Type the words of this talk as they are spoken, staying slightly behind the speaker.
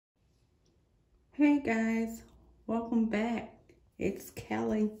Hey guys, welcome back. It's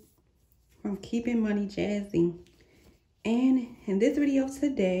Kelly from Keeping Money Jazzy. And in this video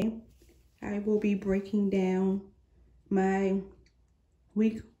today, I will be breaking down my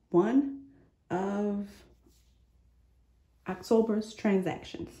week 1 of October's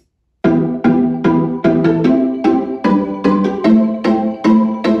transactions.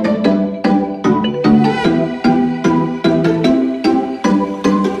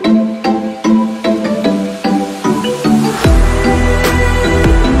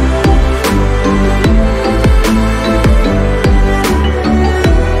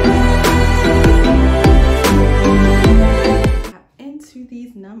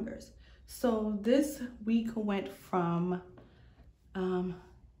 These numbers. So this week went from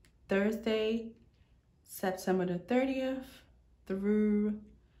Thursday, September the 30th through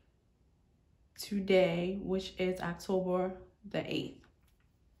today, which is October the 8th.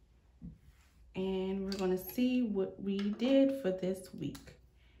 And we're going to see what we did for this week.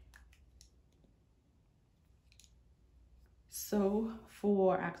 So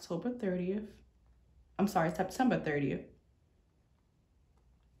for September 30th,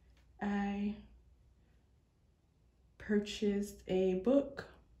 I purchased a book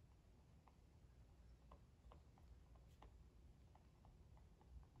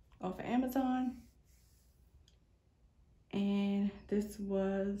off of Amazon, and this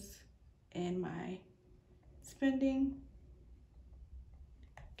was in my spending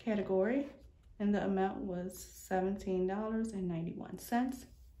category, and the amount was $17.91.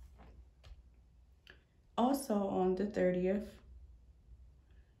 Also on the 30th,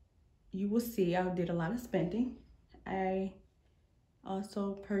 you will see I did a lot of spending. I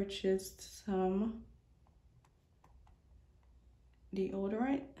also purchased some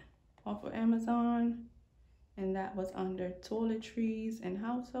deodorant off of Amazon, and that was under toiletries and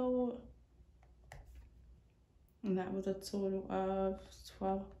household. And that was a total of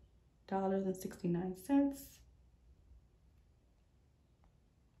 $12.69.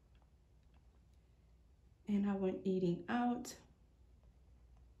 And I went eating out.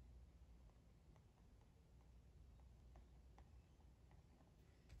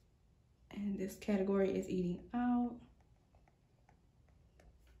 And this category is eating out.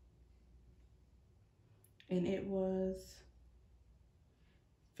 And it was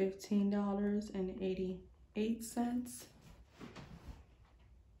 $15.88.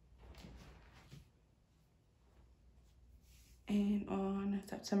 And on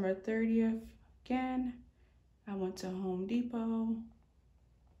September 30th, again, I went to Home Depot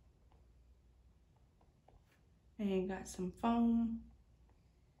and got some foam.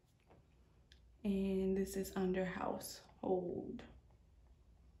 And this is under household.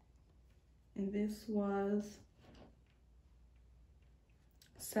 And this was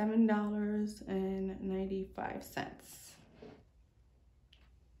 $7.95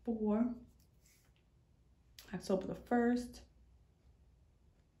 for October the 1st.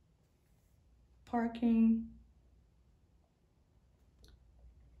 Parking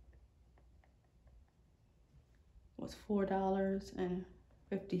was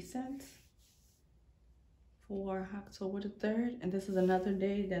 $4.50 for October the 3rd. And this is another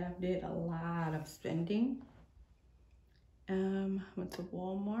day that I did a lot of spending. Went to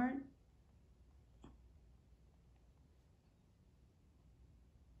Walmart.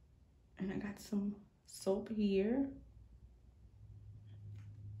 And I got some soap here.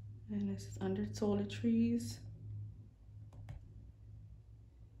 And this is under toiletries.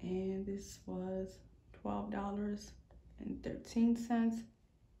 And this was $12.13.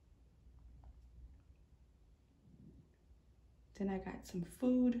 Then I got some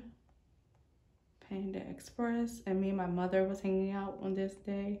food, Panda Express, and me and my mother was hanging out on this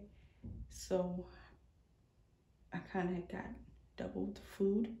day. So I kind of got doubled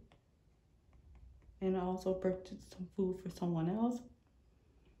food. And I also purchased some food for someone else.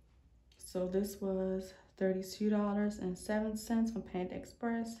 So this was $32.07 from Panda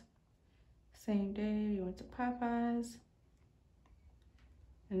Express. Same day, we went to Popeyes.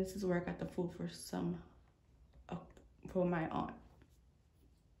 And this is where I got the food for for my aunt.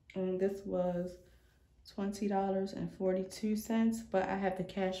 And this was $20.42, but I have the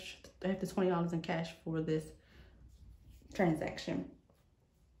 $20 in cash for this transaction.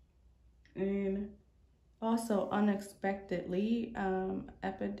 And also unexpectedly,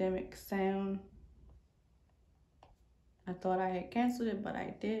 Epidemic Sound, I thought I had canceled it, but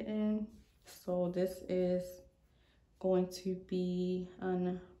I didn't. So this is going to be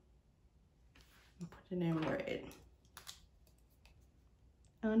I'll put it in red.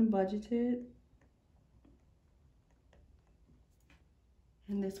 Unbudgeted.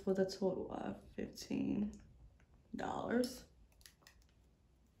 And this was a total of $15.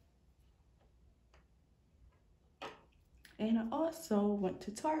 And I also went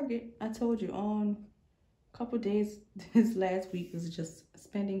to Target. I told you on a couple days this last week was just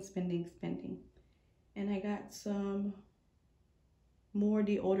spending. And I got some more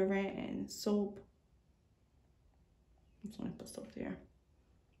deodorant and soap. I'm just gonna put soap there.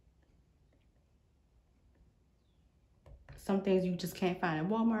 Some things you just can't find at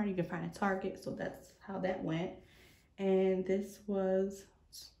Walmart, you can find at Target. So that's how that went. And this was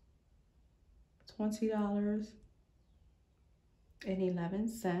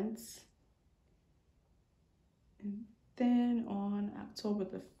 $20.11. And then on October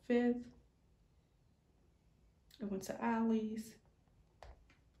the 5th, I went to Ollie's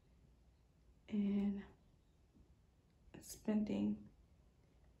and spending.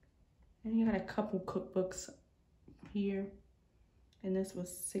 And you got a couple cookbooks here. And this was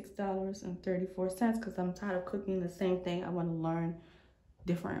 $6.34 because I'm tired of cooking the same thing. I want to learn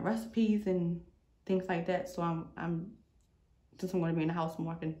different recipes and things like that. So since I'm going to be in the house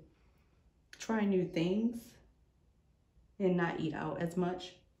more, I can try new things and not eat out as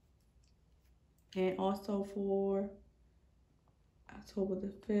much. And also for October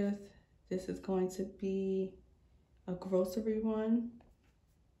the 5th, this is going to be a grocery one.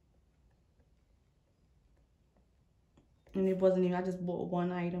 And it wasn't even, I just bought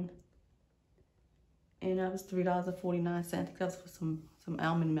one item. And that was $3.49 because for some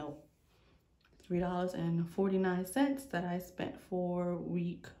almond milk. $3.49 that I spent for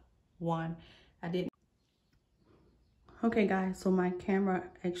week 1. I didn't. Okay guys, so my camera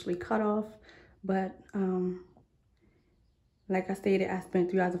actually cut off, but like I stated, I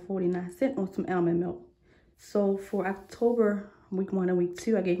spent $3.49 on some almond milk. So for October week 1 and week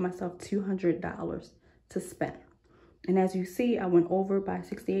 2, I gave myself $200 to spend. And as you see, I went over by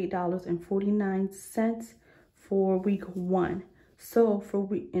 $68.49 for week 1. So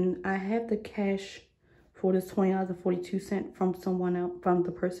and I have the cash for this $20.42 from someone else, from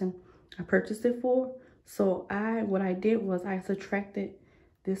the person I purchased it for. So what I did was I subtracted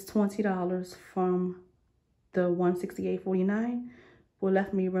this $20 from the $168.49, what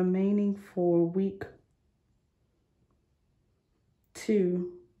left me remaining for week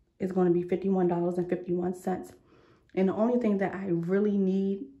 2 is going to be $51.51. And the only thing that I really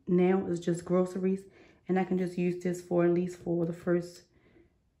need now is just groceries. And I can just use this for at least for the first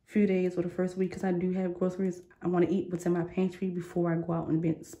few days or the first week, because I do have groceries I want to eat what's in my pantry before I go out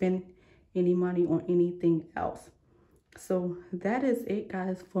and spend any money on anything else. So that is it,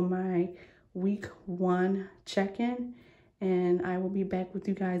 guys, for my week 1 check-in. And I will be back with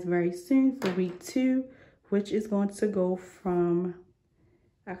you guys very soon for week 2, which is going to go from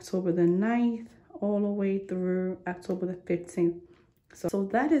October the 9th all the way through October the 15th. So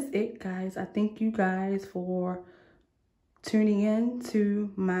that is it, guys. I thank you guys for tuning in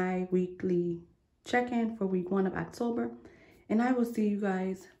to my weekly check-in for week 1 of October. And I will see you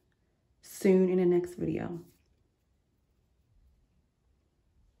guys soon in the next video.